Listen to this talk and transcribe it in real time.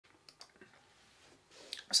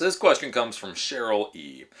So this question comes from Cheryl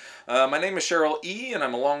E. My name is Cheryl E, and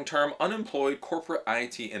I'm a long-term unemployed corporate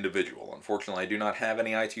IT individual. Unfortunately, I do not have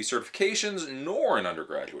any IT certifications nor an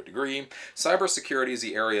undergraduate degree. Cybersecurity is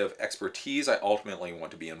the area of expertise I ultimately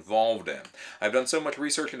want to be involved in. I've done so much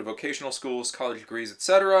research into vocational schools, college degrees,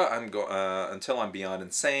 etc. Until I'm beyond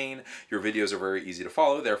insane. Your videos are very easy to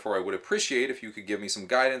follow. Therefore, I would appreciate if you could give me some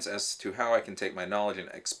guidance as to how I can take my knowledge and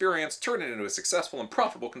experience, turn it into a successful and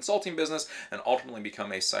profitable consulting business, and ultimately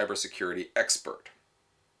become a cybersecurity expert.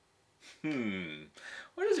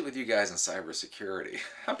 What is it with you guys in cybersecurity?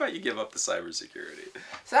 How about you give up the cybersecurity?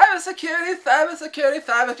 Cybersecurity, cybersecurity,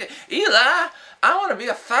 cybersecurity. Eli, I want to be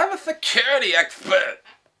a cybersecurity expert.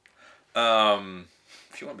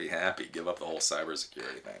 If you want to be happy, give up the whole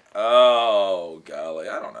cybersecurity thing. Oh, golly,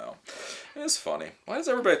 I don't know. It's funny. Why does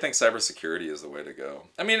everybody think cybersecurity is the way to go?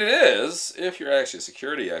 I mean, it is if you're actually a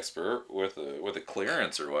security expert with a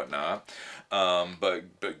clearance or whatnot.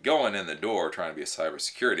 But going in the door trying to be a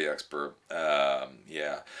cybersecurity expert,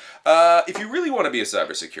 yeah. If you really want to be a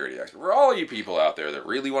cybersecurity expert, for all you people out there that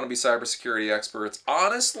really want to be cybersecurity experts,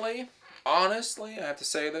 honestly, I have to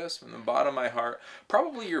say this from the bottom of my heart,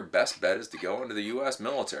 probably your best bet is to go into the U.S.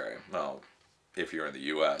 military. Well, if you're in the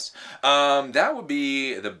U.S. That would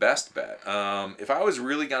be the best bet. If I was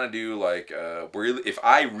really going to do, like, if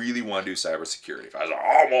I really want to do cybersecurity, if I was like,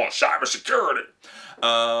 oh, I want cybersecurity,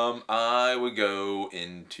 I would go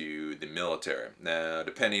into the military. Now,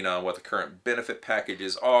 depending on what the current benefit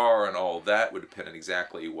packages are and all that would depend on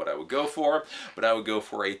exactly what I would go for, but I would go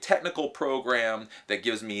for a technical program that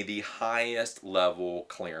gives me the highest level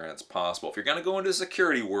clearance possible. If you're going to go into the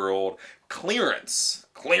security world, clearance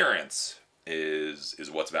is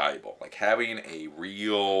what's valuable. Like having a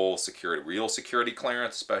real security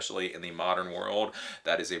clearance, especially in the modern world,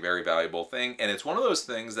 that is a very valuable thing. And it's one of those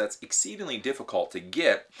things that's exceedingly difficult to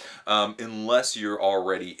get unless you're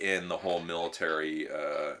already in the whole military,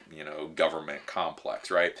 government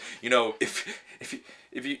complex, right? You know, if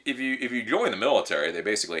you join the military, they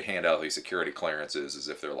basically hand out these security clearances as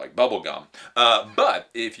if they're like bubble gum. But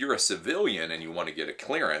if you're a civilian and you want to get a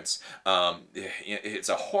clearance, it's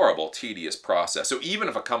a horrible, tedious process. So even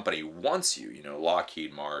if a company wants you,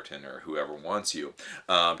 Lockheed Martin or whoever wants you,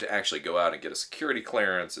 to actually go out and get a security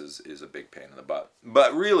clearance is a big pain in the butt.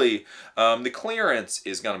 But really, the clearance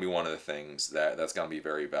is going to be one of the things that's going to be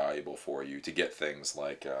very valuable for you to get things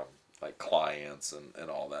like clients and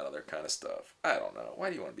all that other kind of stuff. I don't know. Why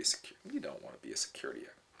do you want to be secure? You don't want to be a security.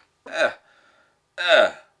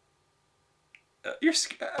 You're.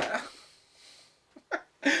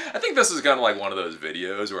 I think this is kind of like one of those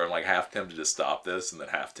videos where I'm like half tempted to stop this and then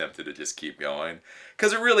half tempted to just keep going.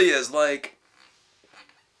 Because it really is like,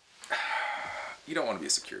 you don't want to be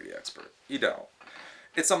a security expert. You don't.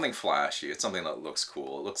 It's something flashy. It's something that looks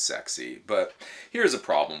cool. It looks sexy. But here's a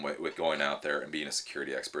problem with going out there and being a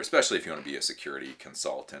security expert, especially if you want to be a security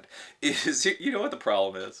consultant, is you know what the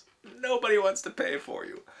problem is? Nobody wants to pay for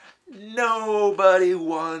you. Nobody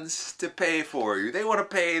wants to pay for you. They want to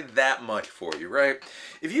pay that much for you, right?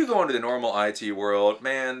 If you go into the normal IT world,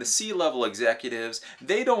 man, the C-level executives,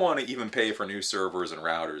 they don't want to even pay for new servers and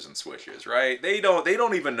routers and switches, right? They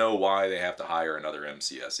don't even know why they have to hire another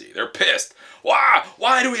MCSE. They're pissed.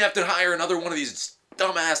 Why do we have to hire another one of these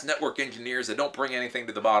dumbass network engineers that don't bring anything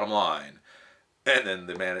to the bottom line? And then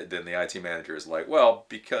the IT manager is like, well,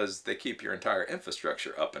 because they keep your entire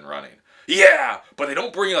infrastructure up and running. Yeah, but they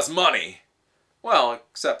don't bring us money. Well,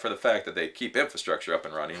 except for the fact that they keep infrastructure up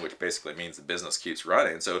and running, which basically means the business keeps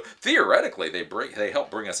running. So theoretically, they help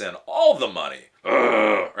bring us in all the money.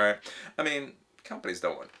 Ugh, right? I mean, companies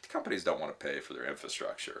don't want to pay for their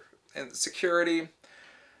infrastructure. And security,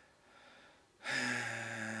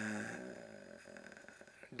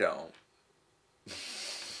 don't.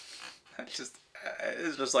 It's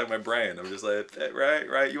just like my brain. I'm just like,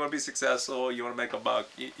 right. You want to be successful. You want to make a buck.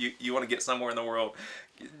 You want to get somewhere in the world.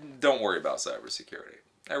 Don't worry about cybersecurity.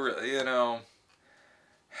 Yeah,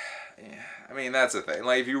 I mean, that's the thing.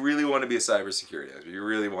 Like, if you really want to be a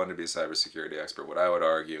cybersecurity expert, what I would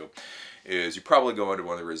argue is you probably go into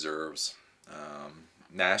one of the reserves.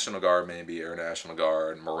 National Guard, maybe Air National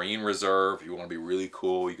Guard, Marine Reserve. If you want to be really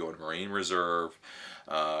cool, you go into Marine Reserve.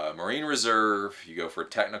 You go for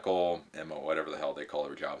technical, whatever the hell they call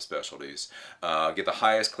their job specialties. Get the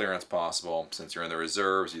highest clearance possible. Since you're in the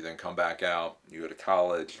reserves, you then come back out, you go to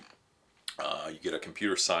college, you get a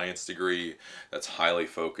computer science degree that's highly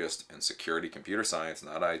focused in security, computer science,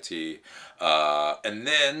 not IT. And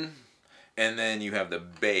then And then you have the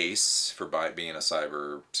base for being a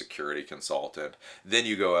cybersecurity consultant. Then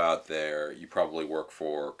you go out there, you probably work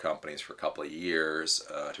for companies for a couple of years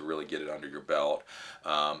to really get it under your belt.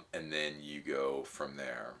 And then you go from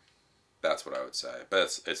there. That's what I would say.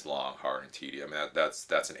 But it's long, hard, and tedious. I mean,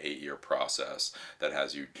 that's an 8-year process that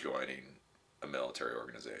has you joining a military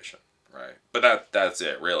organization. Right, but that's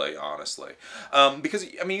it, really, honestly, because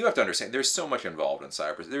I mean, you have to understand, there's so much involved in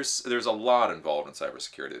cyber. There's a lot involved in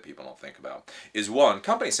cybersecurity that people don't think about. Is one,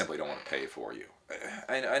 companies simply don't want to pay for you.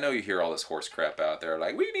 I know you hear all this horse crap out there,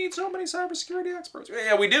 like, we need so many cybersecurity experts.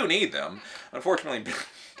 Yeah, we do need them. Unfortunately, it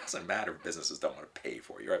doesn't matter if businesses don't want to pay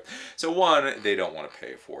for you, right? So one, they don't want to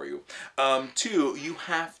pay for you. Two, you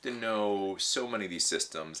have to know so many of these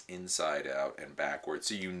systems inside out and backwards,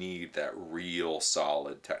 so you need that real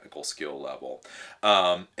solid technical skill level.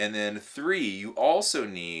 And then three, you also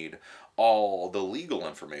need all the legal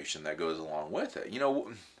information that goes along with it. You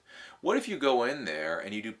know, what if you go in there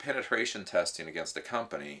and you do penetration testing against a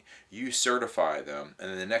company, you certify them, and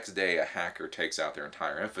then the next day a hacker takes out their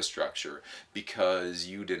entire infrastructure because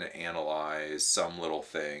you didn't analyze some little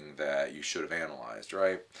thing that you should have analyzed,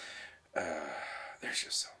 right? There's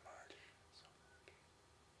just so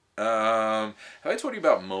much. Have I told you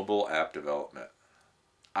about mobile app development?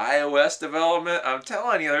 iOS development? I'm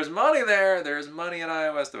telling you, there's money there. There's money in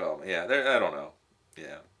iOS development. Yeah, I don't know.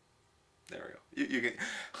 Yeah. There we go. You can.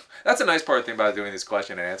 That's a nice part thing about doing this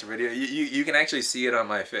question and answer video. You can actually see it on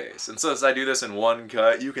my face, and so as I do this in one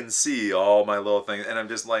cut, you can see all my little things, and I'm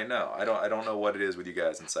just like, no, I don't know what it is with you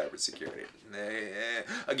guys in cybersecurity.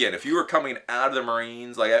 Again, if you were coming out of the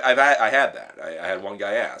Marines, like I had that. I had one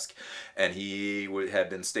guy ask, and he had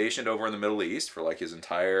been stationed over in the Middle East for like his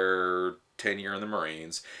entire tenure in the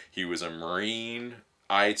Marines. He was a Marine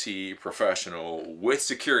IT professional with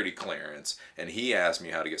security clearance, and he asked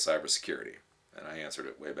me how to get cybersecurity, and I answered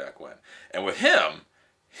it way back when. And with him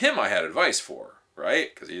I had advice for,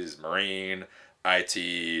 right? Because he's Marine,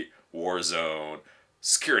 IT, war zone,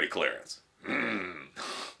 security clearance.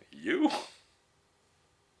 You?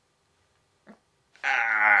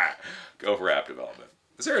 Go for app development.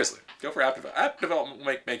 Seriously, go for app development. App development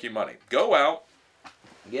will make you money. Go out,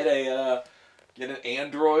 get an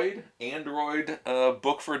Android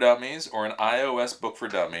book for dummies or an iOS book for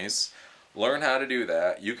dummies. Learn how to do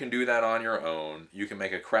that. You can do that on your own. You can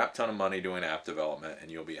make a crap ton of money doing app development, and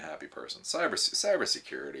you'll be a happy person.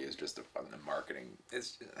 Cybersecurity is just the marketing.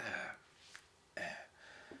 It's